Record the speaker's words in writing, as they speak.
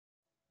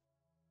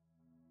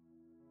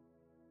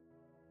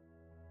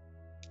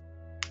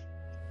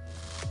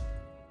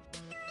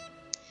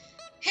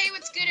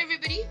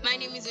My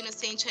name is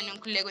Innocent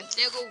Chanonkulego.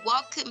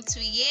 Welcome to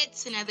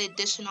yet another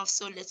edition of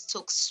So Let's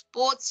Talk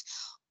Sports.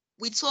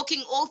 We're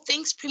talking all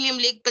things Premier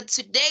League, but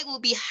today we'll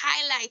be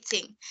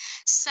highlighting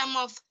some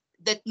of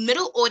the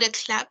middle order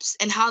clubs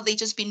and how they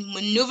just been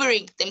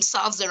maneuvering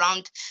themselves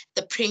around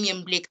the Premier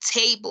League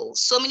table.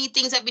 So many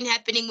things have been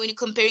happening when you're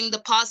comparing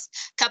the past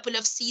couple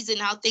of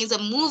seasons, how things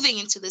are moving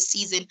into the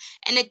season.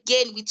 And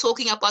again, we're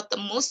talking about the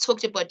most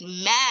talked about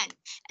man,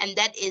 and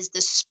that is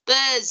the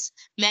Spurs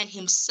man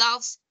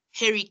himself,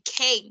 Harry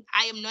Kane.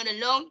 I am not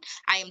alone.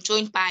 I am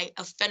joined by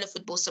a fellow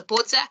football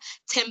supporter,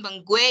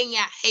 Themba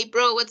Ngwenya. Hey,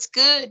 bro, what's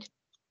good?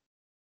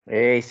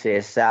 Hey,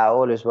 sis,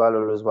 all is well,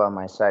 all is well.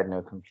 My side,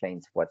 no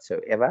complaints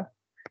whatsoever.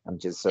 I'm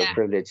just so Yeah,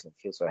 privileged and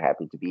feel so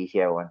happy to be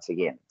here once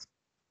again.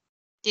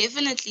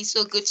 definitely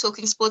so good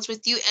talking sports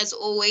with you. As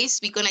always,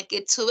 we're going to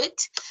get to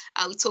it.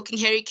 We're talking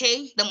Harry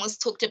Kane, the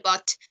most talked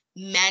about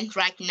man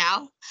right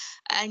now.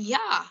 And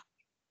yeah,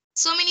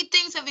 so many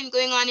things have been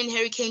going on in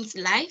Harry Kane's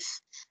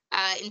life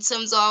in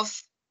terms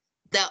of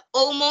the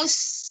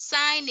almost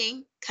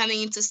signing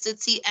coming into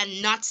City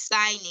and not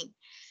signing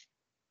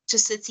to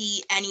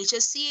City, and you're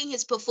just seeing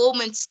his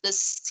performance this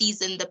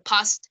season, the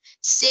past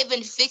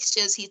 7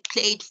 fixtures he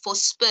played for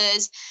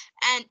Spurs,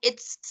 and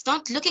it's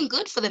not looking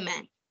good for the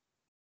man.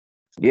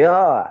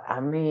 Yeah, I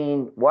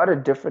mean, what a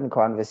different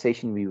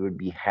conversation we would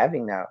be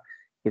having now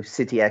if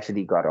City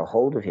actually got a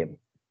hold of him,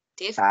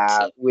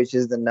 Definitely. which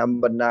is the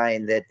number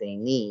nine that they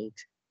need.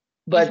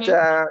 But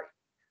Mm-hmm.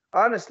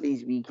 honestly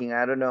speaking,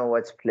 I don't know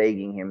what's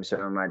plaguing him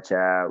so much.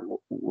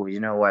 You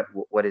know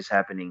what is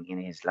happening in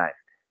his life.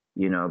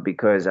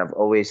 Because I've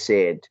always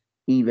said,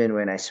 even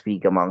when I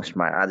speak amongst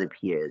my other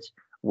peers,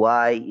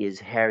 why is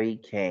Harry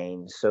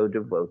Kane so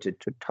devoted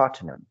to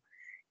Tottenham?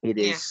 It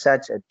Yeah. is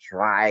such a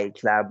dry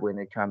club when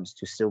it comes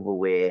to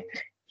silverware.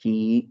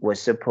 He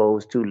was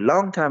supposed to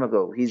long time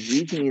ago. He's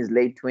reaching his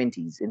late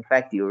 20s. In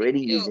fact, he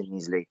already is Ew. in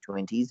his late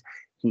 20s.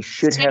 He He's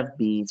should 20, have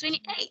been.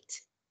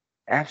 28.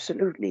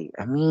 Absolutely.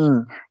 I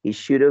mean, he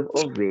should have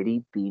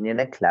already been in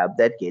a club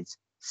that gets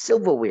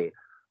silverware.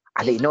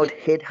 Are they not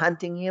Definitely.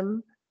 headhunting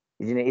him?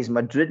 Is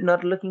Madrid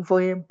not looking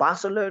for him?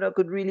 Barcelona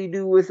could really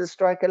do with a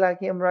striker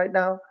like him right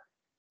now.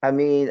 I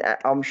mean,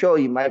 I'm sure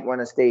he might want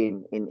to stay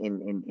in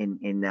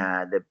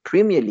the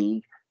Premier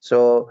League.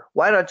 So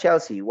why not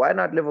Chelsea? Why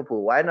not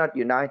Liverpool? Why not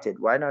United?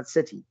 Why not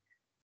City?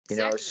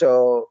 Exactly.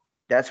 So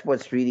that's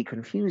what's really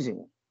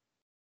confusing.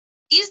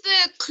 Is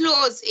there a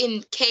clause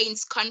in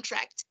Kane's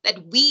contract that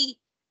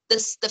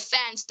the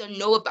fans, don't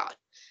know about?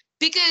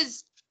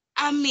 Because,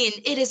 I mean,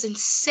 it is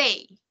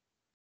insane.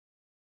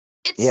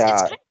 It's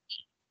Yeah, crazy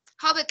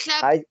how the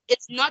club I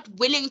is not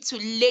willing to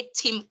let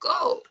him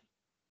go.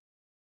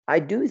 I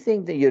do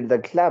think that the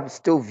club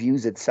still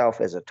views itself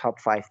as a top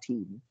five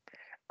team.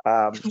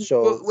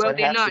 So Well,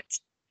 they're perhaps not.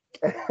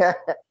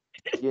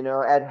 it,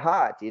 at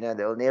heart,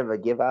 they'll never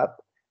give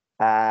up.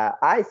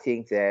 I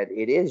think that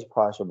it is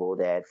possible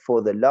that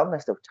for the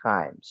longest of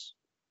times,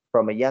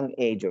 from a young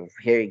age of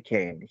Harry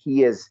Kane, he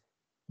has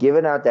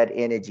given out that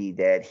energy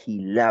that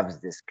he loves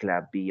this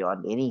club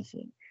beyond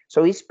anything.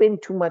 So he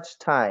spent too much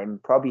time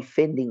probably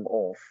fending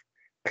off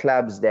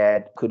clubs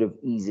that could have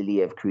easily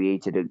have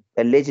created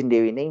a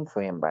legendary name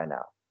for him by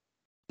now.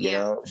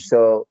 Yeah.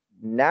 So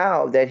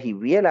now that he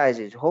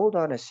realizes, hold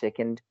on a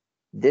second,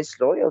 this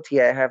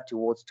loyalty I have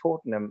towards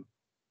Tottenham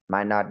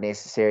might not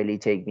necessarily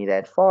take me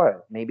that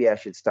far. Maybe I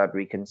should start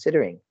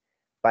reconsidering.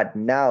 But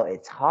now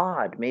it's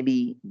hard.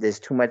 Maybe there's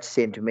too much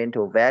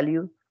sentimental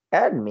value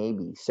and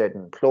maybe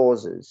certain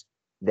clauses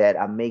that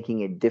are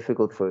making it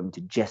difficult for him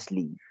to just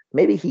leave.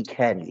 Maybe he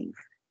can leave,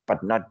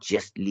 but not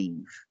just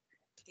leave.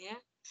 Yeah.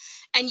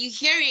 And you're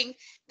hearing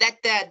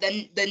that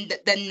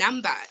the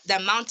number, the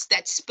amount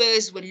that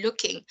Spurs were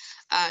looking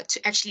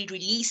to actually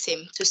release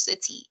him to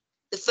City.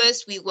 The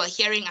first we were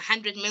hearing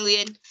 100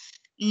 million.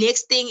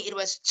 Next thing it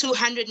was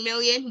 200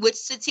 million, which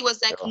City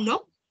was like, Oh,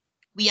 no,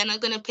 we are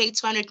not going to pay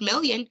 200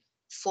 million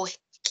for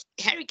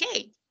Harry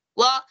Kane.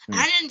 Well, mm,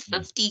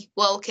 150,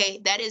 well, okay,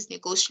 that is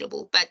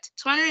negotiable, but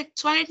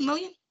 200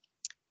 million,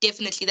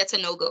 definitely that's a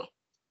no-go.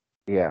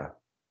 yeah.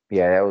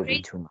 Yeah, that would be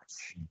Crazy. too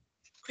much.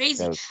 That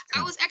Crazy. would be I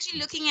too was much. actually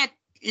looking at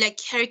like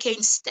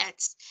Hurricane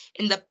stats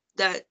in the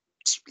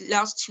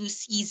last 2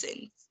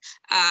 seasons.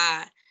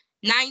 Uh,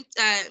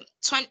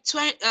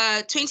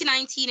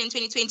 2019 and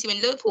 2020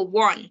 when Liverpool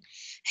won.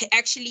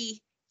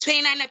 Actually,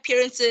 29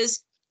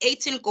 appearances,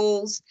 18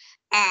 goals,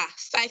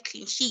 5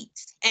 clean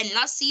sheets. And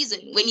last season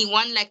when he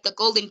won like the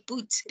Golden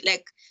Boot,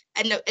 like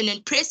an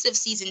impressive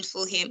season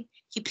for him.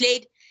 He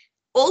played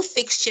all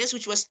fixtures,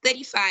 which was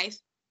 35,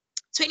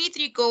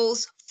 23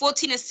 goals,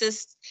 14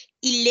 assists,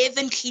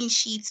 11 clean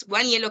sheets,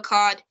 1 yellow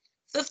card,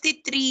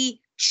 53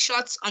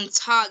 shots on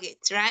target,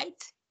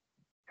 right?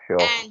 Sure.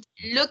 And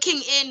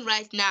looking in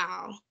right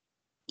now,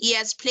 he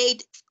has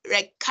played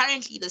like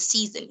currently the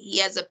season. He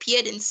has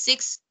appeared in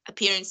 6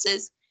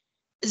 appearances,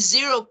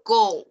 0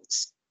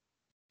 goals,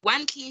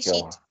 1 clean sheet,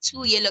 Sure.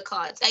 2 yellow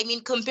cards. I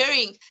mean,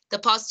 comparing the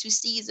past 2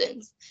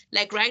 seasons,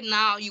 like right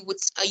now, you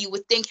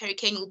would think Harry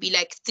Kane will be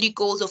like 3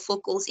 goals or 4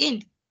 goals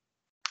in.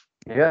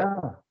 Yeah.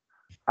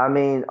 I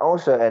mean,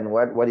 also, and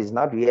what he's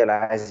not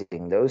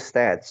realizing, those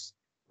stats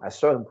are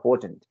so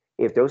important.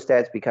 If those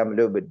stats become a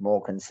little bit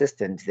more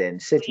consistent, then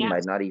City Yeah.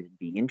 might not even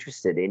be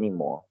interested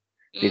anymore.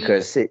 Mm,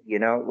 Because,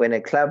 when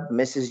a club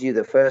misses you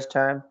the first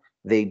time,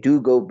 they do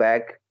go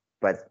back,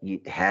 but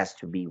it has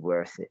to be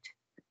worth it.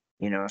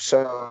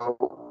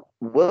 So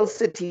will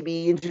City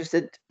be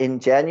interested in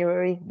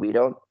January? We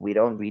don't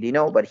really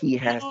know, but he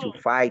has to no,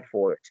 fight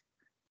for it.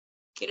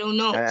 I don't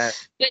know. Uh,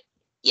 But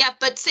yeah,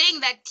 but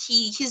saying that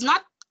he's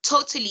not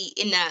totally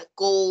in a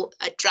goal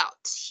a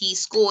drought. He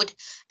scored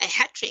a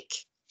hat trick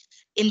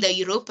in the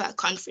Europa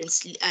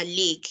Conference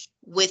League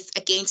with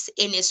against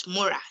NS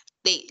Mura.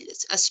 They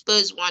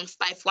Spurs won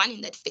 5-1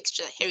 in that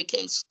fixture. Harry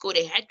Kane scored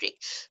a hat trick.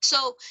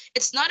 So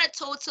it's not a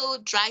total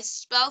dry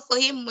spell for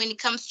him when it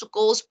comes to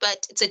goals,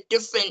 but it's a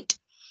different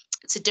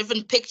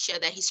picture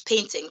that he's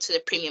painting to the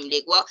Premium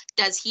League. Well,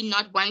 does he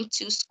not want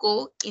to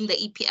score in the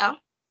EPL?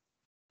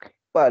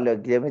 Well,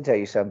 look, let me tell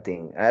you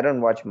something. I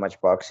don't watch much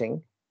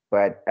boxing,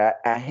 but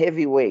a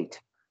heavyweight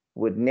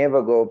would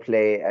never go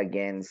play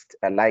against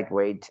a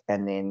lightweight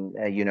and then,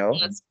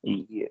 Not,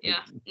 yeah,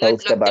 not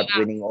boast knock them about out.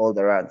 winning all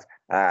the rounds.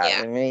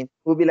 Yeah. I mean,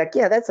 we'll be like,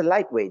 yeah, that's a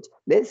lightweight.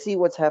 Let's see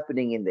what's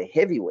happening in the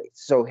heavyweight.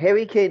 So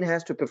Harry Kane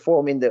has to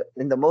perform in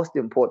the most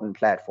important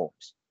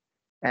platforms.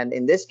 And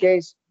in this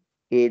case,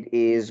 it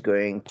is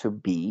going to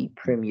be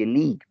Premier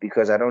League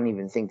because I don't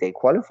even think they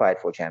qualified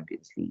for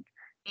Champions League.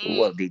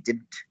 Well, Mm, they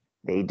didn't.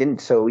 They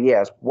didn't. So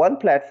yes, one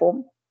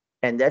platform,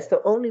 and that's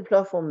the only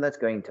platform that's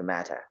going to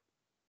matter.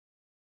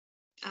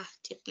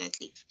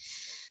 definitely.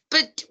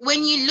 But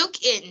when you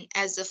look in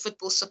as a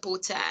football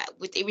supporter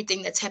with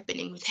everything that's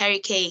happening with Harry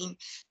Kane,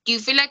 do you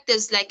feel like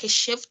there's like a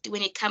shift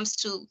when it comes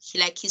to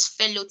like his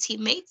fellow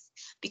teammates?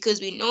 Because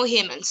we know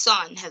him and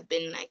Son have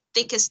been like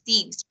thick as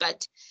thieves,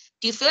 but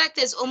do you feel like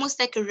there's almost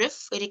like a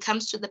rift when it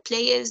comes to the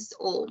players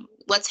or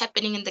what's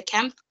happening in the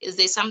camp? Is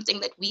there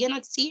something that we are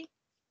not seeing?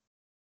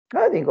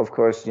 I think, of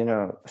course,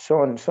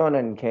 Son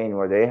and Kane,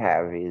 what they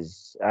have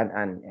is,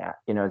 and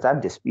it's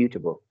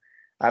undisputable.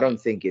 I Mm, don't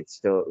think it's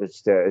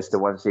the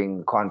one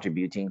thing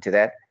contributing to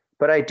that,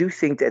 but I do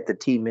think that the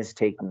team is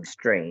taking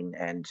strain,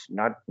 and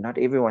not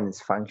everyone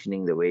is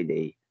functioning the way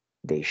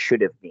they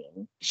should have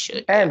been.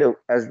 should, yeah. And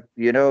as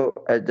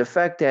the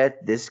fact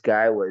that this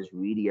guy was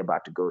really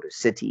about to go to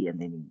City and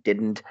then he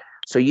didn't,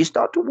 so you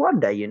start to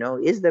wonder,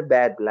 is there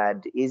bad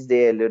blood? Is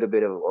there a little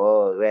bit of,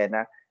 oh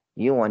man,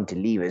 you want to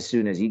leave as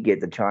soon as you get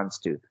the chance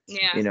to,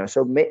 Yeah.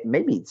 So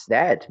maybe it's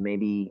that.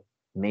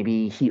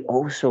 Maybe he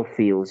also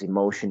feels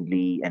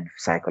emotionally and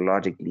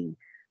psychologically,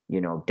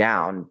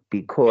 down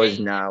because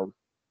Mm, now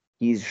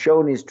he's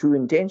shown his true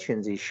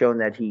intentions. He's shown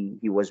that he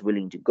was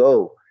willing to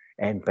go,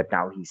 and but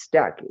now he's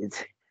stuck.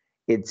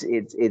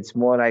 It's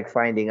more like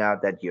finding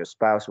out that your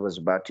spouse was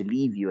about to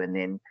leave you, and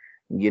then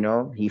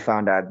he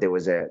found out there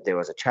was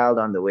a child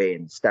on the way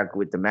and stuck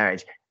with the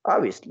marriage.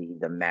 Obviously,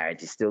 the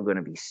marriage is still going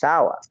to be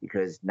sour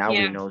because now we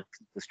yeah. know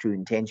people's true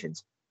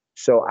intentions.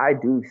 So I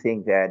do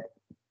think that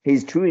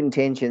his true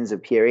intentions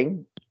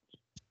appearing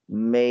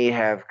may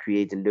have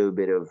created a little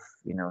bit of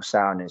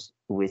sourness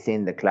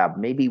within the club,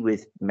 maybe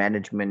with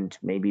management,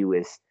 maybe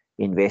with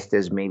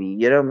investors, maybe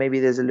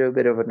there's a little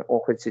bit of an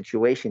awkward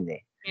situation there.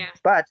 Yeah.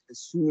 But as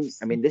soon,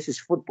 I mean, this is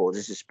football,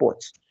 this is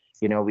sports.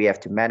 We have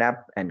to man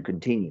up and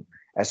continue.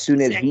 As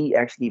soon as Exactly. he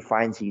actually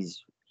finds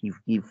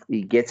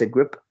he gets a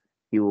grip,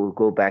 he will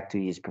go back to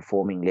his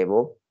performing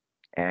level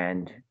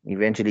and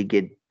eventually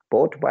get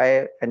bought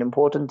by an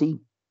important team.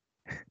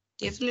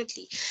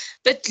 Definitely.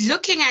 But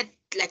looking at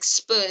like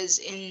Spurs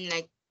in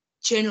like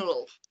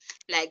general,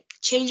 like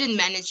change in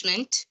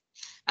management,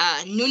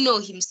 Nuno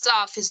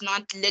himself has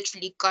not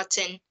literally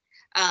gotten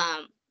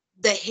um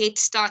the head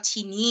start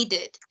he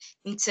needed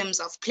in terms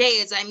of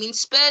players. I mean,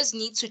 Spurs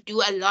need to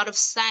do a lot of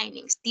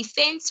signings.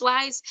 Defense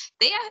wise,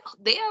 they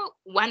are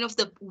one of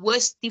the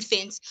worst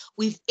defense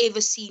we've ever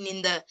seen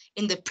in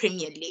the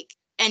Premier League.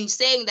 And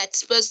saying that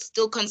Spurs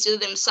still consider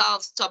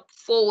themselves top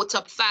four,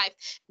 top five,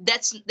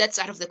 that's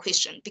out of the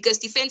question because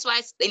defense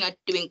wise they're not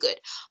doing good.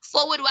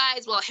 Forward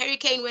wise, well, Harry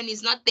Kane when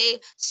he's not there,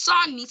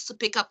 Son needs to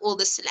pick up all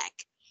the slack.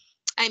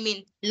 I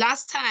mean,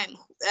 last time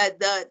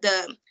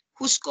the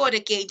who scored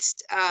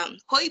against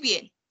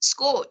Hoybian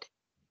scored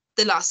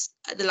the last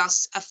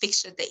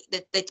fixture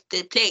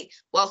they played.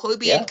 While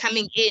Hoybian Yeah,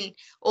 coming in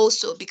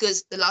also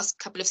because the last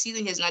couple of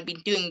seasons has not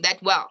been doing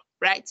that well,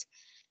 right?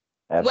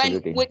 when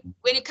absolutely. when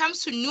when it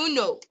comes to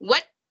Nuno,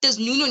 what does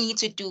Nuno need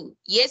to do?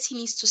 Yes, he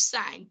needs to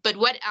sign, but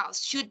what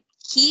else? Should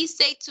he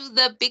say to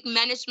the big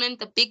management,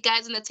 the big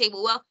guys on the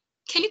table, well,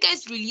 can you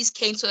guys release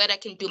Kane so that I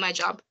can do my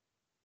job?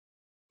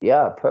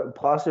 Yeah,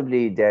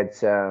 possibly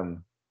that's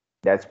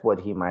what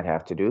he might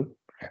have to do.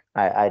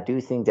 I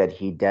do think that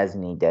he does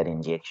need that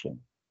injection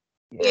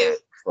Yeah,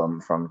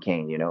 from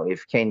Kane.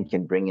 If Kane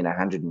can bring in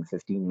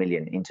 115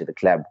 million into the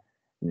club,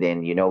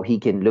 then he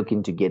can look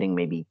into getting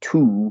maybe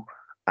two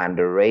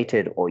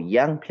underrated or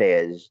young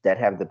players that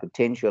have the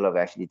potential of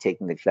actually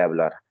taking the club a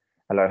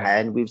lot higher.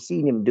 And we've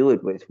seen him do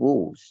it with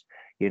Wolves.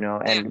 yeah,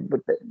 And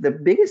but the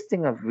biggest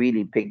thing I've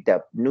really picked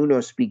up,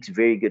 Nuno speaks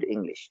very good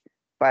English.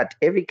 but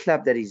every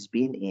club that he's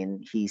been in,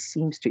 he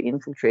seems to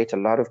infiltrate a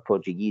lot of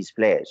Portuguese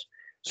players.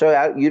 So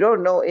you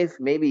don't know if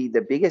maybe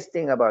the biggest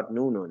thing about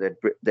Nuno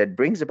that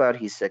brings about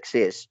his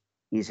success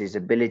is his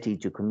ability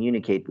to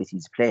communicate with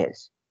his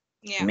players.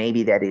 Yeah.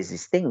 Maybe that is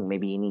his thing.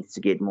 Maybe he needs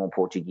to get more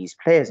Portuguese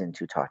players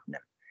into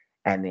Tottenham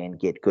and then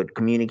get good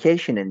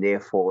communication, and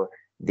therefore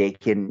they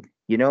can,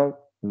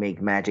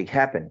 make magic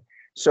happen.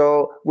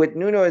 So with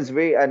Nuno, it's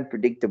very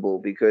unpredictable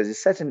because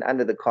it's such an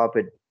under the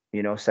carpet,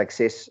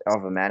 success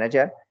of a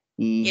manager.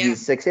 Yeah.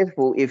 He's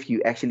successful if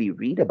you actually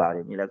read about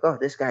him. You're like, oh,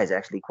 this guy is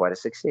actually quite a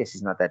success.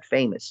 He's not that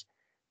famous.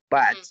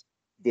 But Mhm.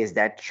 there's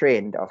that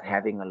trend of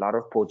having a lot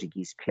of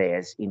Portuguese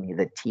players in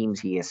the teams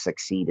he has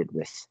succeeded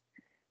with.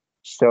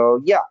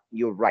 So yeah,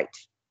 you're right.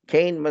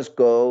 Kane must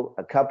go.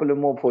 A couple of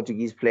more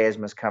Portuguese players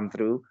must come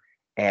through,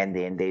 and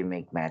then they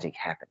make magic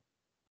happen.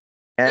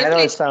 And I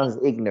know it Definitely. sounds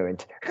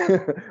ignorant,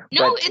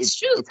 No, but it's it's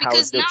true it's how it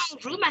because now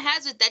looks. rumor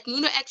has it that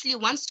Nuno actually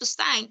wants to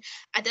sign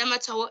Adama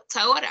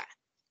Traora,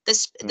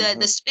 Hmm.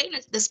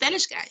 the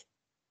Spanish guy.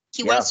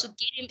 He Yeah, wants to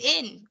get him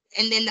in,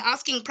 and then the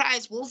asking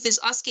price, Wolf is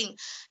asking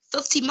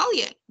 50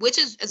 million, which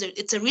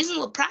it's a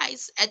reasonable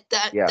price at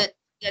yeah,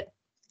 the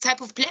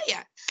type of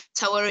player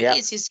Traore yeah,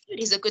 is. He's good.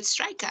 He's a good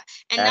striker,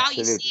 and now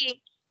you absolutely.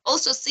 see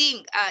also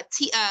seeing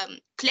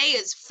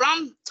players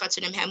from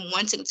Tottenham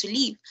wanting to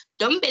leave.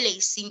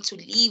 Dombele seemed to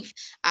leave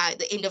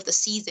the end of the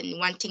season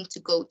wanting to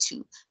go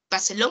to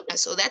Barcelona.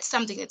 So that's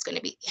something that's going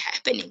to be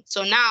happening.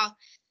 So now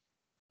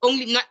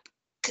only not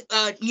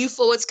new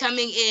forwards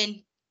coming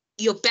in,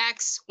 your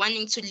backs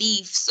wanting to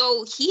leave.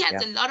 So he has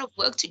Yeah, a lot of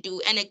work to do.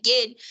 And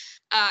again,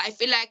 I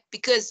feel like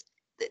because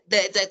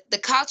the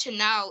culture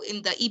now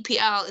in the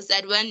EPL is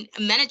that when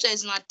a manager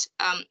is not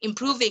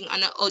improving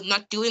or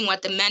not doing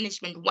what the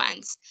management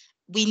wants,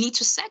 we need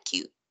to sack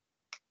you.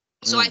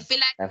 So I feel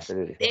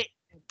absolutely. like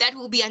that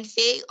will be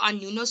unfair on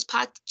Nuno's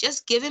part.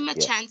 Just give him a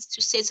Yeah. chance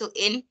to settle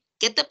in,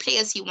 get the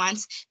players he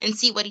wants, and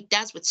see what he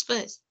does with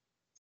Spurs.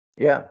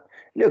 Yeah.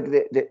 Look,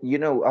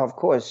 of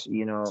course,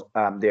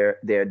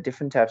 there are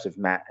different types of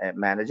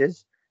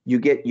managers. You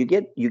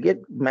get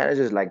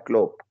managers like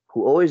Klopp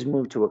who always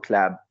move to a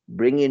club,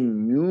 bring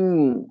in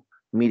new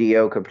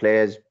mediocre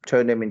players,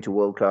 turn them into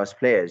world-class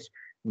players.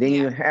 Then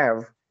Yeah, you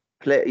have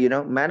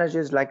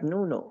managers like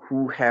Nuno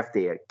who have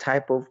their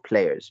type of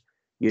players.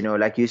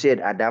 Like you said,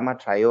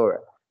 Adama Traore,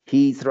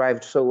 he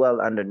thrived so well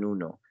under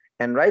Nuno.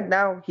 And right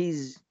now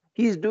he's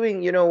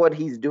doing, what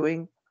he's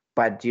doing,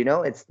 but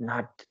it's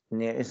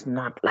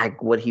not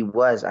like what he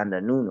was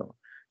under Nuno.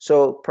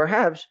 So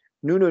perhaps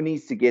Nuno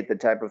needs to get the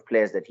type of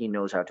players that he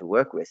knows how to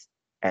work with,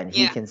 and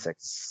he yeah, can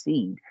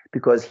succeed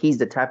because he's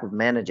the type of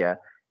manager.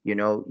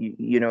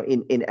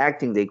 In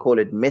acting they call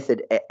it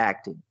method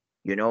acting.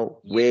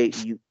 Where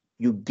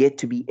you get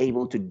to be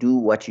able to do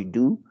what you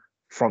do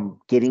from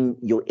getting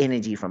your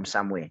energy from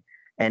somewhere.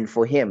 And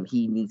for him,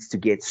 he needs to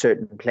get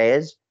certain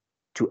players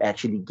to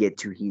actually get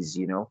to his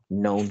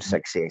known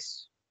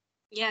success.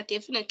 yeah,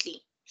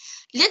 definitely.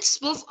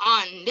 Let's move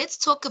on. Let's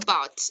talk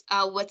about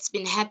what's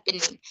been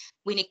happening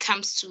when it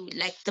comes to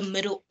like the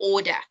middle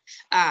order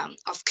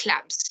of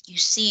clubs. You're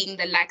seeing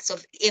the likes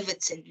of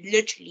Everton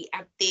literally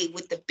up there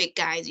with the big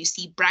guys. You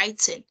see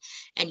Brighton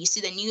and you see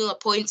the new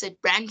appointed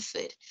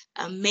Brentford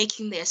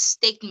making their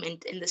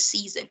statement in the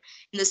season.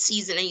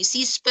 And you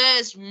see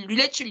Spurs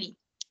literally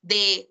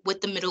there with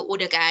the middle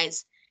order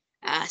guys.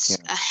 Yeah.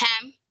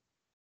 Ham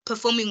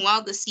performing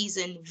well this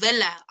season.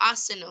 Villa,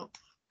 Arsenal.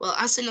 Well,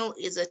 Arsenal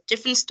is a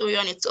different story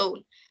on its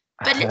own.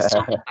 But let's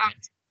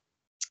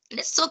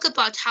talk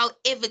about how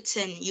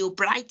Everton, your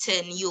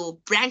Brighton, your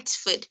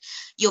Brentford,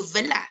 your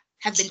Villa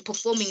have been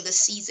performing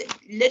this season.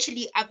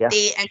 Literally up Yeah.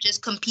 there and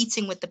just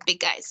competing with the big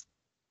guys.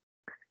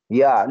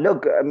 Yeah,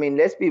 look, I mean,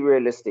 let's be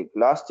realistic.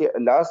 Last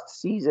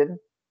season,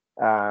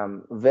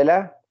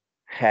 Villa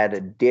had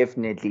a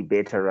definitely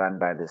better run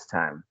by this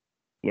time.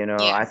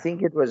 Yeah, I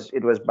think it was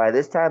by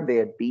this time they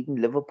had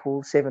beaten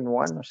Liverpool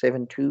 7-1 or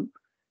 7-2.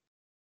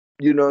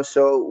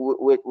 So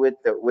with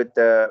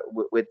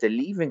the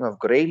leaving of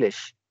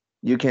Grealish,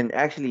 you can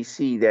actually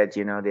see that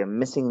they're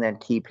missing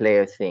that key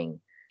player thing.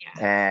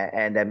 yeah,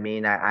 And I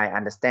mean, I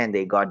understand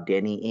they got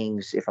Danny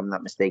Ings, if I'm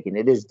not mistaken.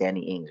 It is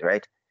Danny Ings,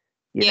 right?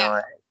 you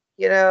yeah.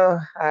 know,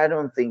 I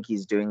don't think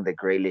he's doing the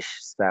Grealish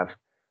stuff.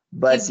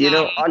 But He's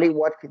not.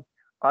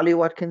 Ollie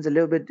Watkins a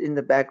little bit in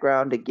the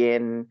background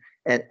again,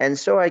 and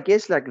so I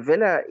guess like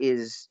Villa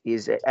is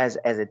as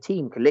a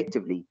team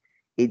collectively,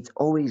 it's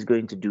always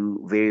going to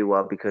do very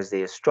well because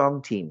they're a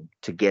strong team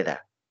together.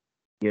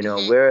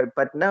 Hmm. Where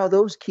but now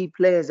those key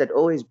players that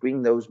always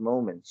bring those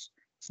moments,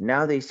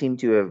 now they seem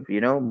to have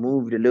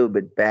moved a little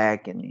bit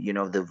back, and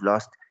they've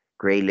lost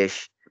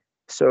Grealish.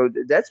 So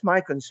that's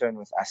my concern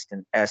with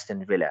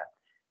Aston Villa.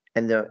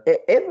 And the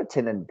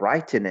Everton and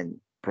Brighton and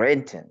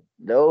Brenton,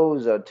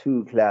 those are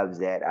two clubs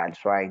that are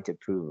trying to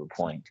prove a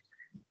point.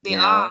 They You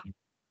know, are.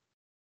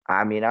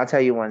 I mean, I'll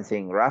tell you one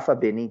thing: Rafa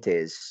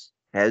Benitez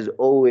has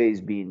always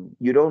been.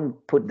 You don't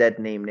put that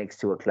name next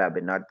to a club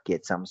and not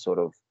get some sort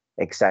of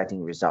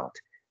exciting result.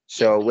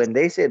 So when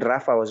Definitely. they said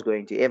Rafa was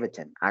going to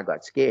Everton, I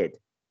got scared.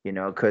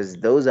 because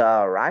those are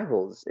our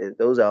rivals.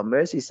 Those are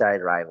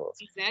Merseyside rivals.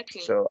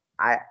 Exactly. So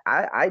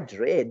I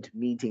dread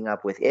meeting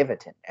up with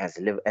Everton as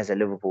a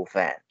Liverpool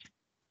fan.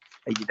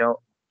 You know,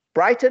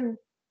 Brighton,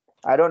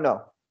 I don't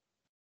know.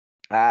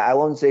 I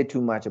won't say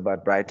too much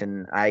about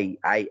Brighton. I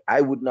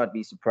would not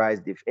be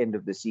surprised if end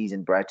of the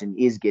season Brighton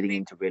is getting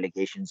into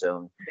relegation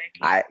zone.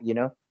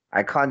 Exactly.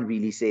 I can't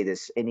really say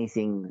there's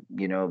anything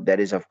that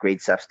is of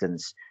great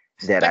substance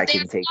that But I their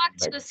can take start from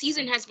to it. the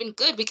season has been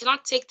good. We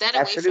cannot take that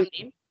away from Absolutely,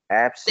 them.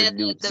 The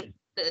the the, absolutely,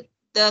 the,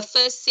 the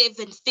first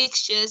seven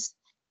fixtures,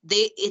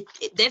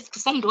 they've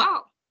performed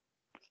well.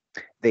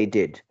 they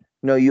did.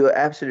 No, you are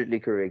absolutely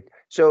correct.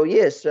 So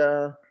yes,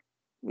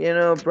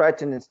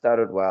 Brighton has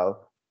started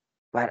well.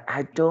 But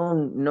I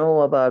don't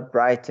know about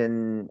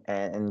Brighton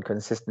and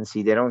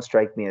consistency. They don't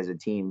strike me as a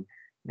team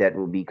that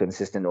will be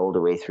consistent all the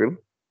way through.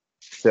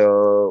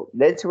 So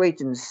let's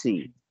wait and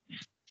see.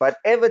 But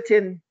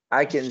Everton,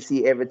 I can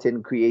see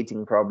Everton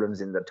creating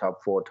problems in the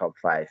top four, top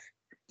five.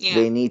 Yeah,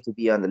 They need to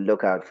be on the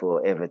lookout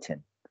for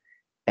Everton.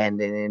 And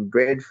then in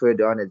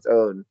Brentford on its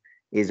own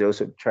is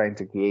also trying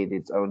to create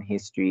its own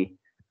history.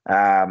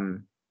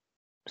 Um,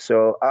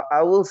 so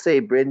I will say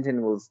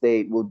Brenton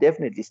will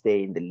definitely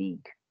stay in the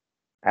league.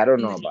 I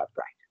don't in know the about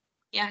Brighton.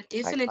 Yeah,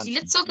 I definitely. can't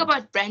Let's talk confirm.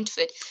 about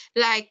Brentford.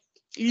 Like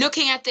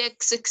looking at their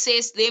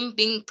success, them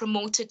being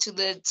promoted to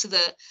the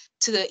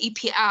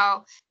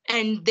EPL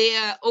and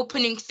their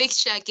opening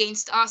fixture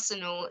against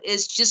Arsenal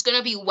is just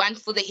gonna be one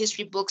for the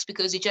history books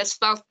because you just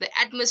felt the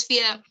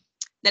atmosphere,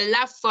 the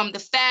love from the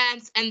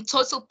fans, and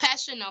total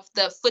passion of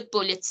the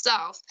football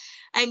itself.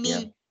 I Yeah.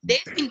 mean,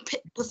 they've been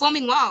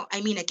performing well.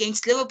 I mean,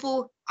 against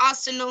Liverpool,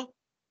 Arsenal,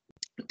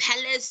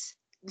 Palace,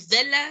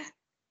 Villa,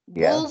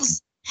 Yeah.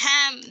 Wolves,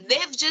 Ham,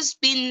 they've just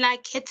been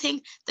like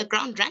hitting the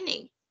ground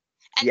running.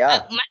 And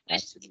Yeah. my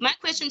Absolutely.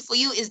 question for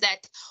you is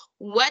that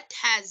what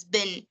has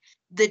been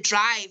the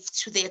drive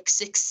to their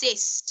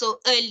success so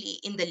early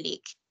in the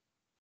league?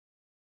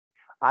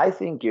 I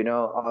think,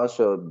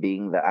 also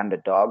being the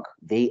underdog,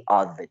 they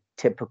are the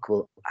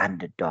typical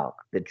underdog,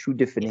 the true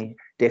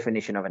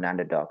definition of an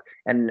underdog.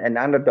 And an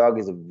underdog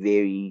is a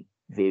very,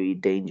 very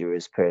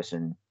dangerous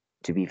person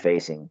to be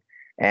facing.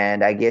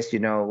 And I guess,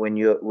 when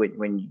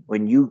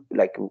you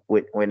like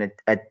when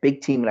a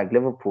big team like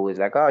Liverpool is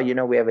like, oh,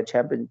 we have a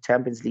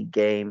Champions League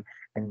game,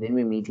 and then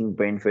we're meeting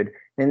Brentford,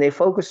 then they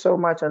focus so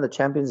much on the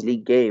Champions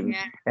League game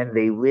Yeah, and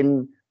they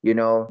win,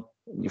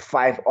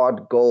 five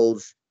odd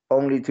goals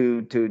only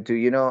to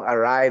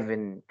arrive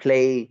and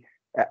play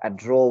a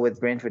draw with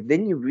Brentford,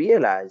 then you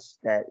realize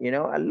that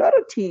a lot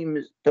of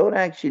teams don't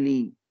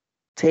actually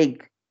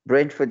take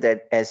Brentford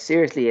that as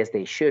seriously as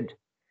they should.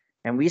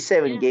 And we're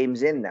seven yeah.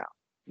 games in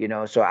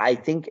now, so I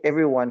think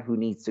everyone who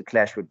needs to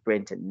clash with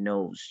Brentford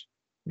knows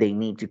they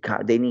need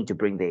to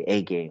bring their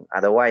A game.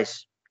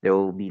 Otherwise, they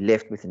will be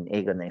left with an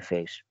egg on their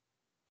face.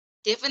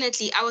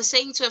 Definitely. I was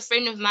saying to a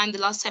friend of mine the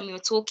last time we were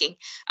talking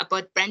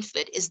about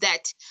Brentford is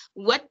that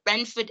what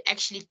Brentford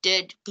actually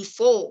did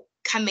before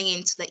coming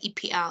into the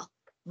EPL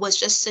was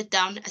just sit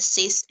down,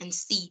 assess, and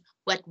see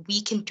what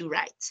we can do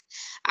right.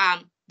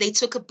 They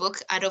took a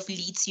book out of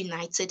Leeds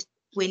United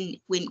when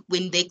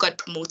they got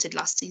promoted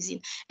last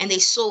season, and they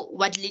saw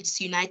what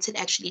Leeds United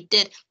actually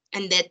did,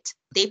 and that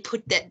they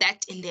put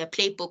that in their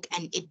playbook,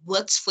 and it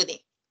works for them.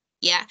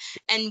 Yeah,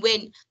 and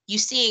when you're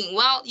seeing,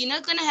 well, you're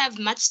not going to have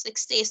much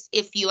success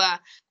if you are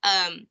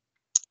um,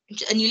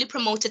 a newly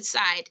promoted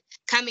side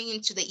coming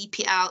into the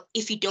EPL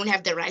if you don't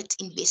have the right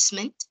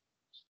investment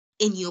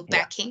in your Yeah,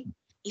 backing,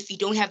 if you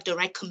don't have the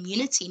right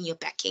community in your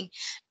backing.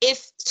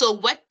 If so,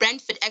 what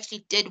Brentford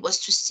actually did was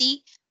to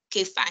see,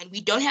 okay, fine,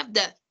 we don't have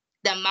the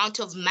amount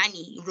of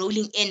money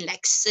rolling in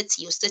like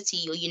City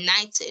or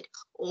United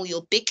or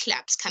your big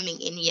clubs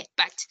coming in yet.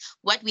 But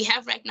what we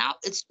have right now,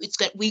 it's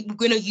good. We're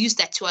gonna use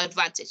that to our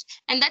advantage.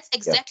 And that's yeah,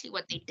 exactly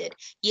what they did.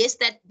 Yes,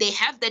 that they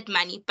have that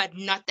money, but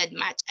not that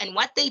much. And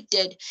what they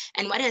did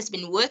and what has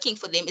been working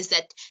for them is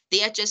that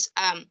they are just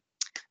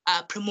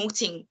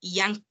promoting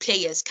young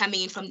players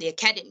coming in from the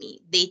academy.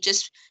 They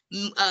just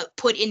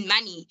put in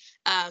money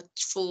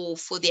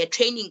for their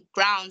training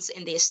grounds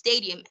and their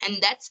stadium, and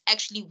that's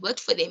actually worked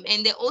for them.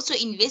 And they're also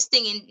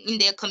investing in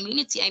their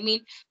community. I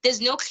mean,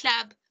 there's no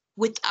club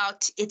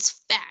without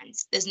its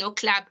fans. There's no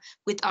club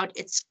without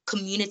its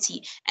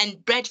community.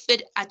 And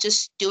Bradford are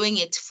just doing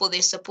it for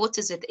their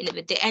supporters at the end of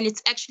the day. And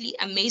it's actually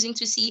amazing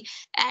to see.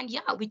 And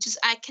yeah,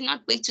 I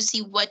cannot wait to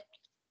see what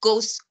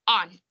goes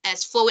on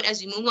as forward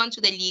as we move on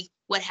to the league,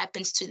 what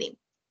happens to them.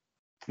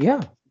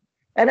 yeah.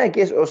 And I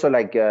guess also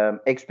like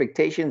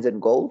expectations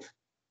and goals.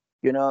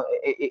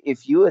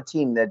 If you're a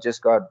team that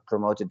just got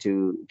promoted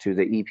to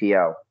the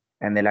EPL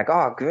and they're like,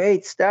 oh,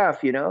 great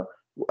stuff,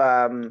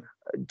 um,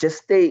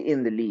 just stay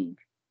in the league.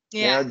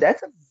 Yeah,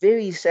 That's a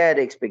very sad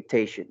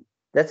expectation.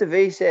 That's a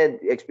very sad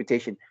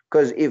expectation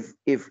because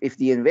if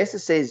the investor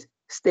says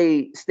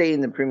stay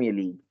in the Premier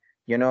League,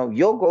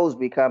 your goals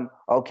become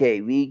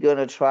okay. We're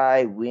gonna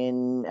try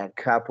win a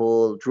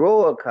couple,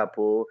 draw a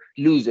couple,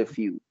 lose a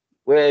few.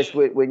 Whereas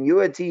when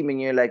you're a team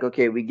and you're like,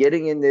 okay, we're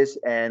getting in this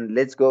and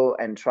let's go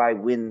and try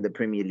win the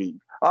Premier League.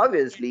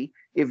 Obviously,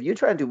 if you're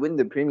trying to win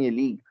the Premier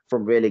League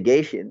from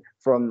relegation,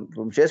 from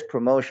just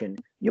promotion,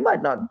 you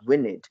might not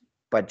win it,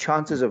 but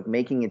chances of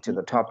making it to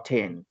the top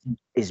 10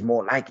 is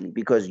more likely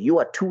because you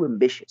are too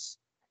ambitious.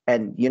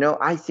 And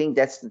I think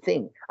that's the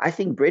thing. I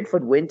think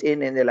Brentford went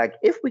in and they're like,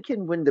 if we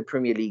can win the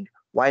Premier League,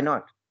 why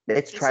not?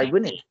 Let's try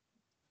win it.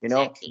 Exactly.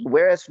 Exactly.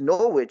 Whereas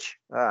Norwich,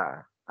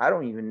 I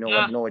don't even know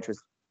what Uh, Norwich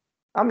was.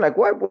 I'm like,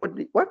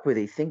 what were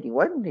they thinking?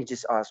 Why didn't they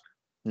just ask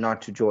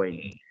not to join?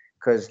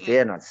 Because mm.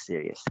 they're not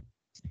serious.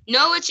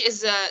 Norwich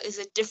is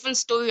a different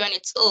story on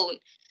its own.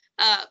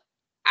 Uh,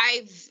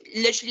 I've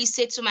literally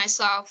said to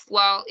myself,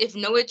 well, if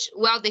Norwich,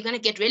 well, they're gonna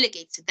get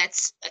relegated.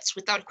 That's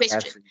without question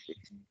Absolutely.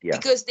 Yeah.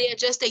 because they are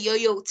just a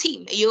yo-yo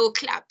team, a yo-yo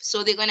club.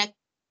 So they're gonna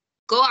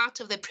go out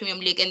of the Premier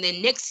League, and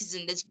then next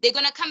season they're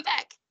gonna come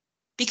back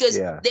because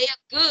Yeah. they are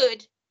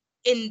good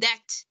in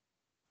that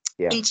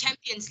Yeah. in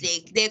Champions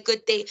League. They're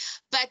good.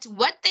 But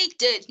what they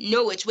did,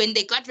 Norwich, when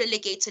they got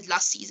relegated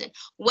last season,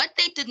 what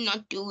they did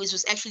not do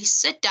was actually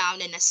sit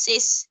down and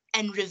assess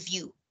and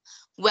review.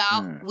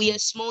 Well, Mm. we're a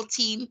small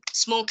team,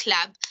 small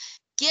club.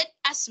 Get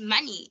us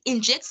money,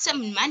 inject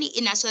some money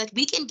in us so that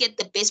we can get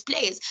the best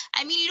players.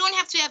 I mean, you don't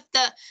have to have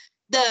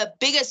the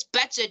biggest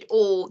budget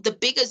or the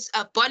biggest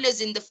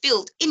ballers in the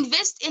field.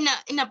 Invest in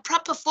a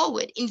proper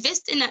forward.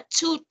 Invest in a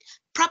two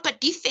proper Yeah.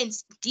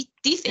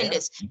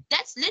 defenders.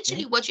 That's Yeah.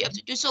 literally what you have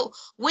to do. So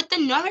with the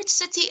Norwich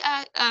City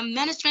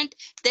management,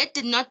 they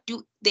did not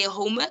do their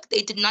homework.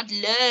 They did not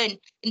learn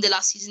in the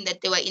last season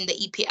that they were in the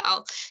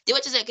EPL. They were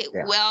just like, okay,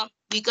 Yeah. well,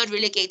 we got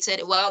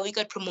relegated. Well, we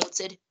got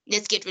promoted.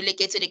 Let's get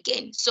relegated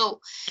again.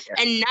 So, Yeah.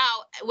 and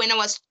now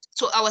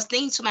I was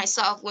thinking to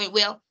myself,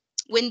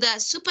 when the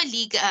Super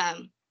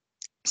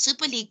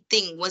League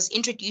thing was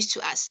introduced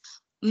to us,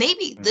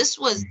 maybe Mm. this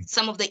was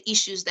some of the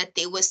issues that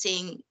they were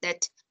saying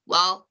that,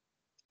 well,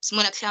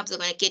 smaller clubs are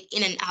going to get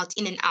in and out,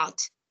 in and out.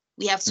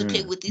 We have to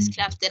play Mm. with these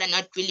clubs that are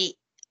not really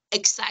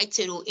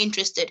excited or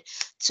interested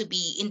to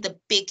be in the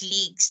big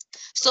leagues.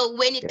 So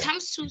when it Yeah.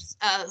 comes to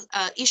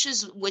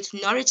issues with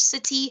Norwich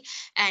City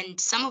and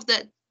some of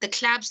the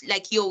clubs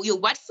like your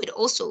Watford,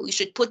 also you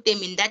should put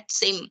them in that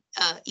same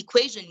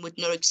equation with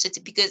Norwich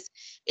City because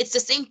it's the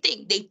same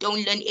thing. They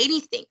don't learn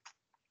anything.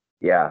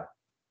 Yeah.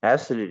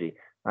 Absolutely.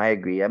 I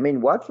agree. I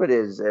mean, Watford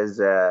has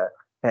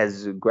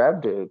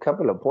grabbed a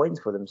couple of points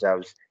for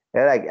themselves.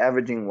 They're like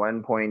averaging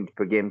 1 point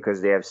per game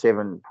because they have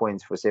 7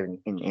 points for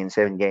in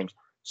 7 games.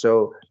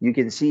 So you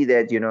can see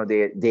that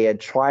they are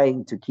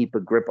trying to keep a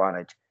grip on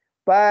it.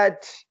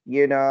 But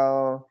They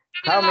how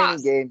many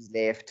lost. games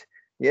left?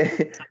 Yeah.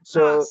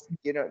 So Lost.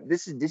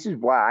 this is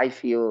why I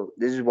feel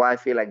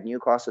like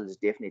Newcastle is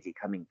definitely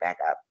coming back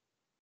up.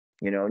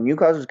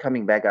 Newcastle's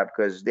coming back up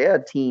because there are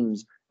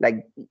teams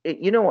like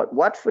you know what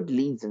Watford,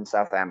 Leeds, and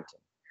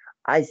Southampton.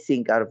 I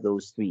think out of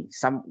those three,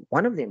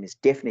 one of them is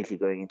definitely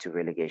going into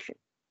relegation.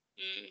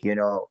 Mm, You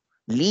know,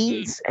 mm.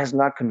 Leeds has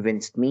not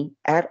convinced me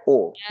at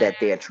all that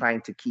they are Yeah.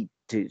 trying to keep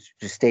to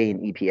stay in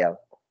EPL.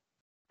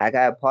 Like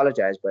I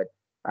apologize, but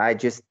I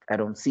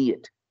don't see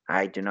it.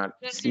 I do not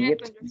It's gonna see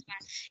it. happen this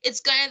time. It's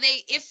gonna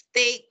they if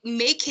they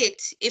make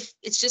it, if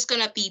it's just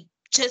gonna be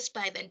just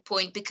by that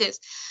point because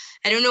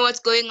I don't know what's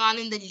going on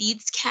in the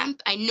Leeds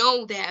camp. I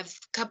know they have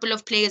a couple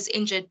of players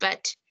injured,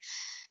 but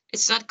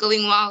it's not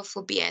going well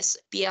for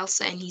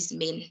Bielsa and his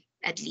men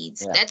at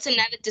Leeds. Yeah, That's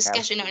another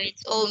discussion on absolutely.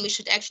 its own. We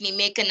should actually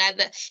make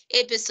another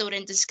episode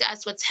and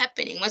discuss what's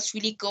happening, what's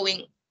really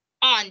going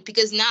on,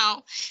 because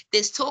now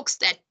there's talks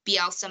that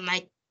Bielsa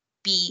might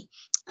be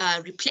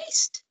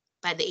replaced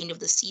by the end of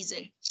the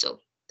season. So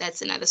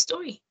that's another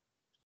story.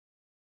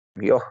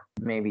 Yo,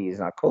 maybe he's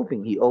not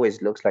coping. He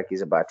always looks like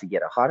he's about to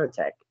get a heart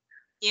attack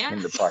Yeah,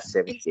 in the past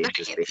 7 games,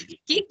 anxiety.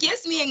 especially. He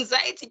gives me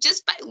anxiety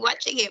just by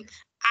watching him.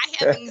 I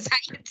have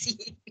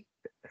anxiety.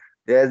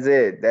 That's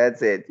it.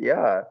 That's it.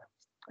 Yeah.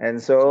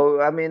 And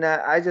so, I mean,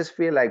 I just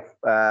feel like,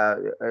 by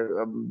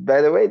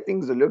the way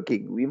things are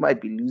looking, we might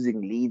be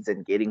losing Leeds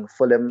and getting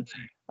Fulham,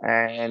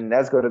 and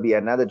that's going to be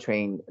another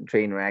train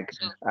wreck.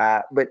 So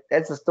But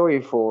that's a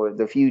story for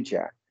the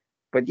future.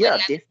 But for yeah, another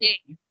definitely.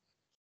 day.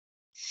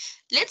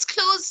 Let's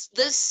close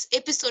this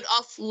episode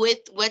off with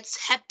what's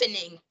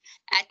happening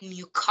at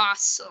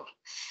Newcastle.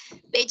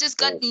 They just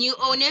got Oh, new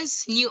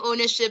owners, new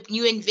ownership,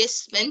 new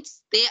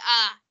investments. They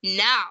are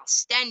now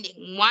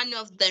standing one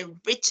of the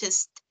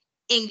richest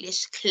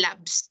English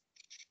clubs,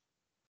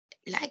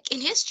 like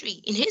in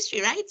history,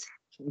 right?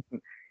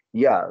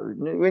 yeah.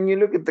 When you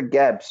look at the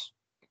gaps,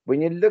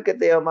 when you look at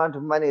the amount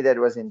of money that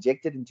was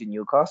injected into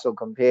Newcastle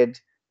compared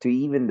to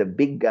even the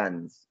big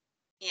guns,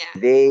 Yeah,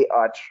 the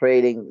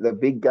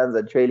big guns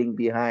are trailing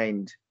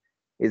behind.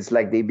 It's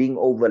like they're being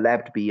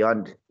overlapped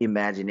beyond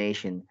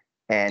imagination.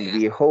 And yeah,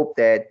 we hope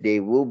that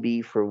there will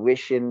be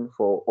fruition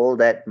for all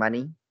that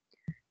money.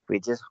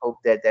 We just hope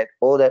that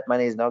all that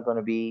money is not going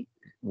to be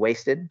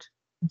wasted.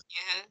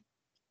 yeah,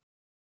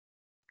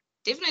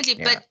 definitely.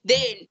 Yeah. But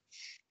then,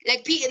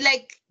 like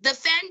the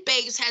fan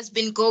base has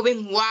been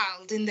going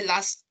wild in the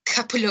last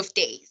couple of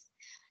days.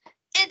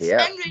 it's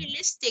Yeah,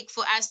 unrealistic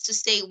for us to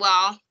say,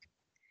 well,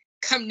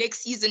 come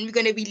next season we're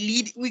gonna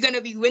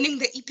be winning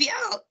the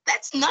EPL.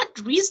 That's not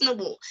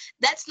reasonable.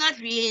 That's not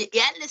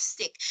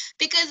realistic.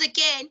 Because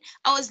again,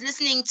 I was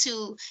listening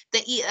to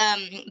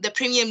the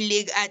Premier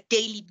League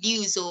daily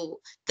news, or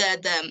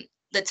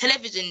the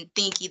television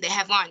thingy they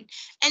have on,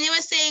 and they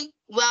were saying,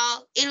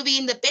 well, it'll be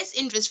in the best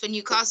interest for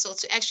Newcastle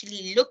to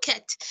actually look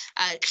at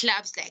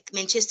clubs like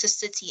Manchester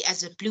City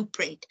as a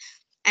blueprint,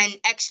 and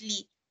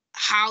actually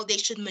how they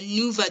should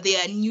maneuver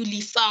their newly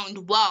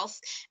found wealth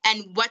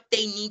and what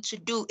they need to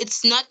do.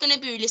 It's not going to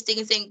be realistic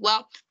and saying,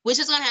 well, we're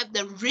just going to have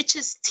the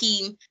richest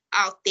team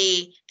out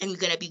there and we're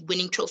going to be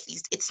winning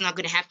trophies. It's not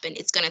going to happen.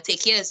 It's going to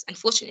take years,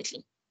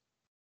 unfortunately.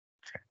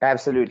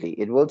 absolutely.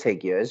 It will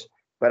take years,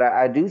 but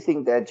I do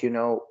think that,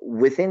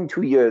 within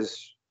 2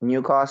 years,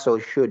 Newcastle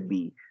should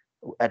be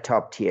a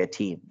top tier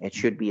team. It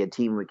should be a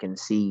team we can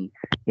see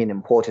in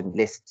important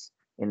lists,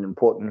 in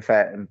important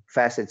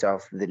facets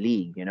of the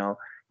league.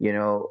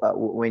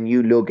 When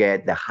you look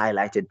at the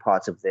highlighted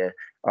parts of the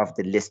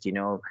list,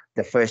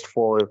 the first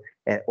four,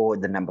 or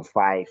the number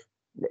five.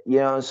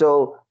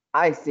 So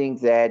I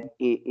think that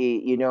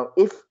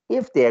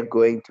if they're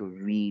going to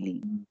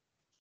really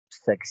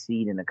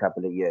succeed in a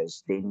couple of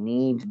years, they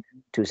need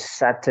to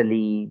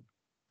subtly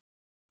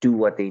do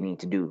what they need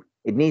to do.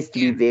 It needs to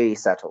be Yeah, very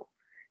subtle,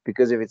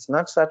 because if it's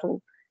not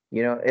subtle,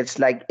 it's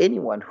like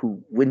anyone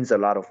who wins a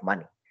lot of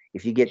money.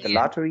 If you get the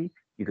yeah, lottery,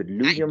 you could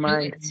lose I your blew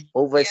mind, it. Yeah,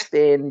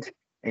 overspend,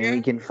 and we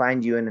yeah, can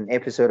find you in an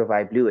episode of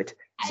I Blew It.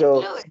 I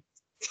So, blew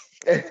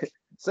it.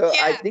 so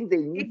I Yeah, think they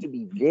need to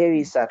be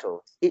very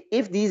subtle.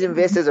 If these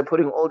investors are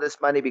putting all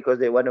this money because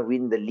they want to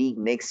win the league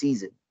next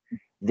season,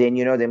 then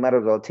they might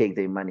as well take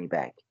their money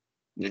back.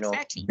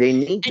 exactly. They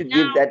need to And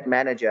give now, that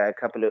manager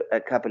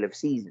a couple of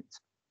seasons.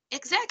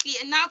 exactly.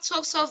 And now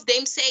talks of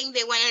them saying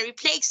they want to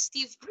replace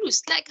Steve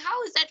Bruce. Like,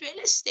 how is that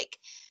realistic?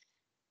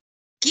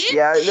 Give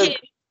Yeah, him, look,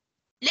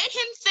 let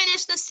him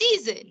finish the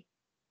season.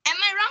 Am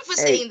I wrong for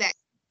hey, saying that?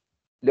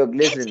 look,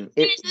 Let him listen.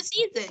 finish the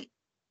season.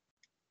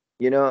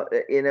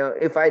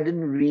 If I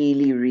didn't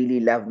really, really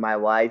love my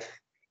wife,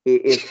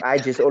 if I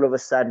just all of a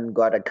sudden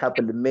got a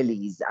couple of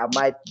millies, I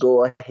might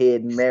go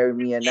ahead and marry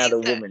me another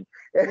Leave her. woman.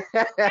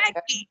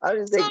 Exactly. I'm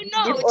just So saying,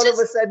 if no, all of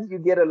a just sudden you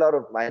get a lot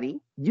of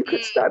money, you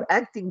could mm, start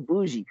acting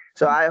bougie.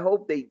 So I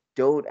hope they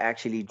don't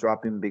actually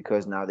drop him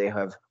because now they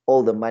have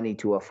all the money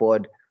to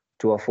afford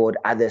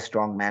other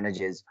strong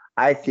managers.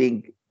 I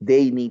think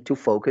they need to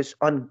focus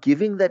on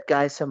giving that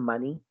guy some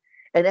money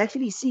and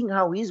actually seeing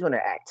how he's going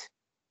to act.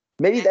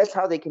 Maybe that's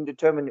exactly, how they can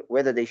determine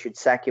whether they should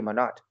sack him or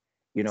not.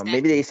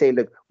 Maybe they exactly. say,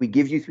 look, we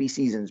give you 3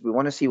 seasons. We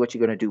want to see what you're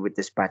going to do with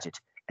this budget.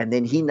 And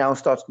then he now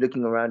starts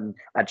looking around and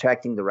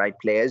attracting the right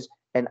players.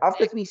 And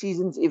after 3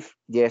 seasons, if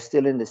they're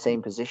still in the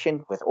same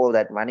position with all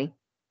that money,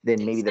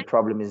 then maybe the Exactly.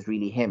 problem is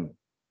really him.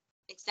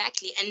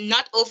 Exactly. And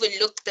not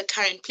overlook the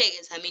current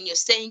players. I mean, your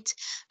Saint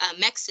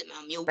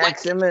Maximum, your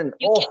Watkins. Maximum,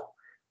 You can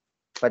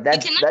but you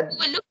that cannot that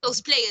overlook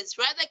those players.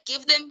 Rather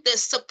give them the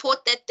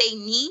support that they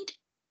need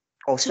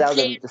or to sell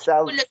play them at to their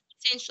sell fullest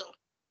potential.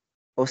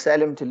 or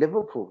sell him to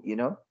Liverpool.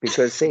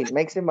 Because Saint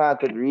Maxima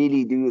could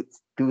really do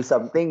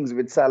some things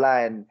with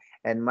Salah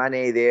and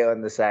Mane there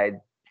on the side.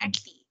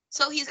 Exactly.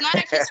 So he's not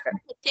at his full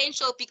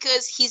potential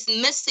because he's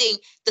missing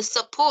the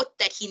support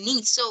that he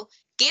needs. So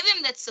give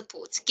him that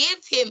support. Give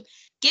him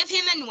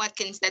and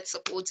Watkins that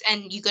support,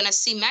 and you're gonna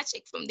see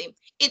magic from them.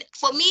 It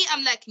for me,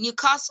 I'm like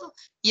Newcastle.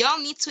 Y'all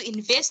need to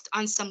invest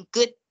on some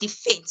good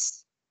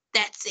defense.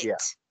 That's Yeah,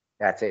 it.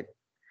 that's it.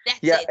 That's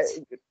Yeah,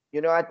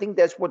 it. I think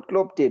that's what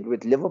Klopp did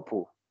with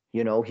Liverpool.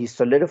 He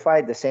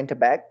solidified the centre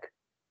back,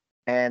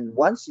 and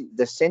once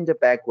the centre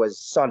back was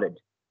solid,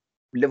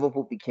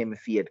 Liverpool became a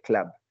fiat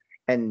club.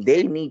 And they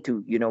Exactly. need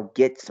to,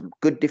 get some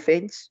good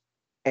defense.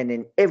 And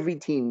then every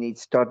team needs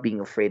to start being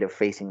afraid of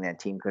facing that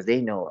team because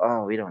they know,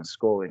 oh, we don't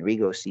score when we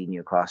go see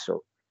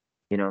Newcastle.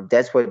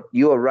 That's what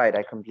you are right.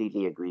 I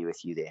completely agree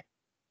with you there.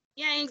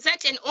 Yeah,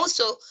 exactly. And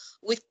also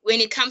with when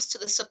it comes to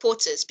the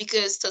supporters,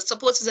 because the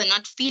supporters are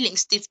not feeling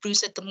Steve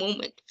Bruce at the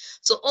moment.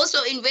 So also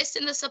invest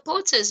in the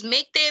supporters,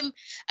 make them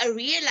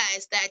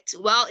realize that,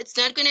 well, it's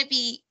not going to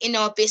be in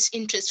our best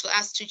interest for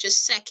us to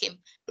just sack him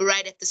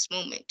right at this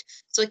moment.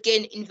 So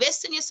again,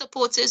 invest in your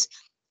supporters,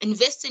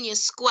 invest in your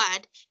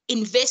squad,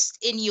 invest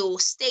in your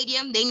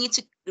stadium. They need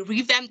to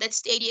revamp that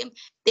stadium.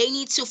 They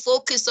need to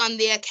focus on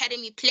their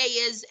academy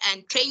players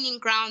and training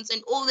grounds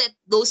and all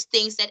those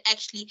things that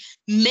actually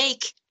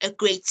make a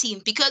great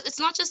team, because it's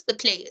not just the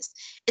players,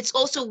 it's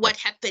also what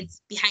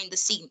happens behind the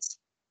scenes.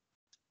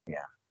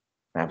 Yeah,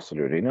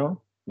 absolutely.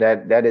 No,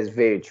 that is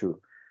very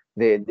true.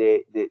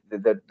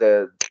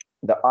 The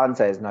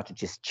answer is not to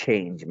just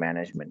change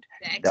management.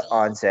 The Exactly.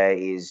 answer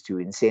is to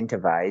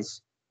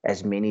incentivize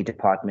as many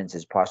departments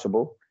as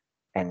possible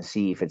and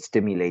see if it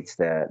stimulates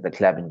the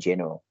club in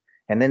general.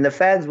 And then the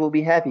fans will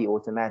be happy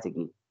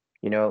automatically.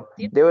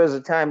 Yep. There was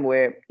a time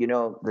where,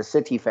 the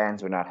City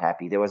fans were not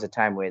happy. There was a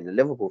time where the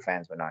Liverpool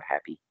fans were not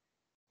happy.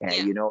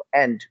 Yeah,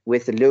 And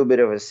with a little bit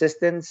of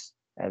assistance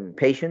and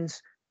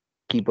patience,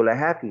 people are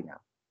happy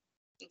now.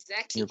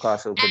 exactly.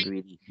 Newcastle could And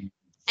really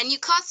And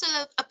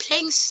Newcastle are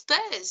playing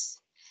Spurs.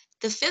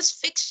 The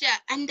first fixture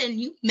under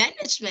new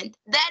management.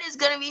 That is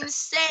gonna be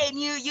insane.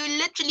 You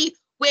literally,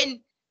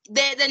 when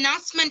the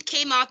announcement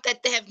came out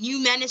that they have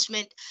new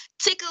management,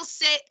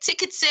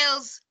 ticket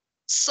sales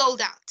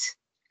sold out.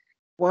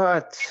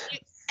 What?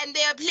 And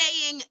they are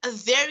playing a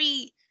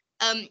very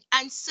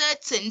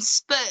uncertain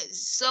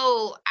Spurs.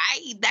 So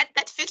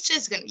that fixture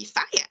is gonna be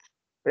fire.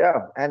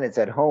 Yeah, and it's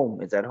at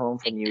home. It's at home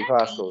for Exactly.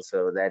 Newcastle,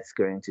 so that's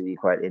going to be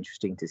quite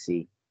interesting to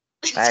see.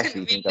 It's I gonna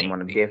actually be think I'm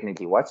gonna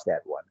definitely watch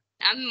that one.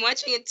 I'm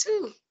watching it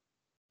too.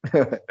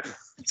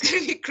 It's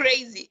gonna be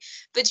crazy.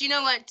 But you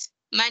know what?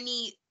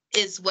 Money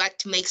is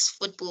what makes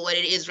football what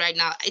it is right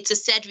now. It's a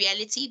sad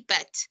reality,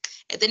 but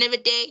at the end of the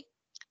day,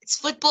 it's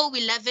football.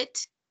 We love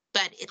it,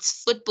 but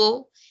it's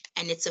football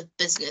and it's a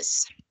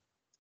business.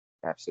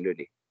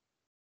 Absolutely.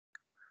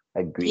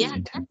 Yeah,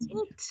 Agreed. that's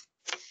it.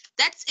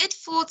 That's it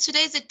for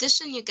today's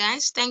edition, you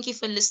guys. Thank you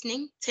for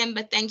listening.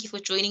 Temba, thank you for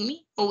joining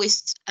me.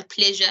 Always a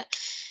pleasure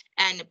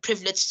and a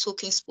privilege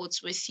talking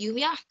sports with you.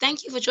 Yeah,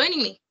 thank you for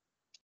joining me.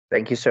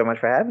 Thank you so much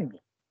for having me.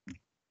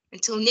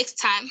 Until next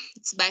time,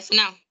 it's bye for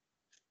now.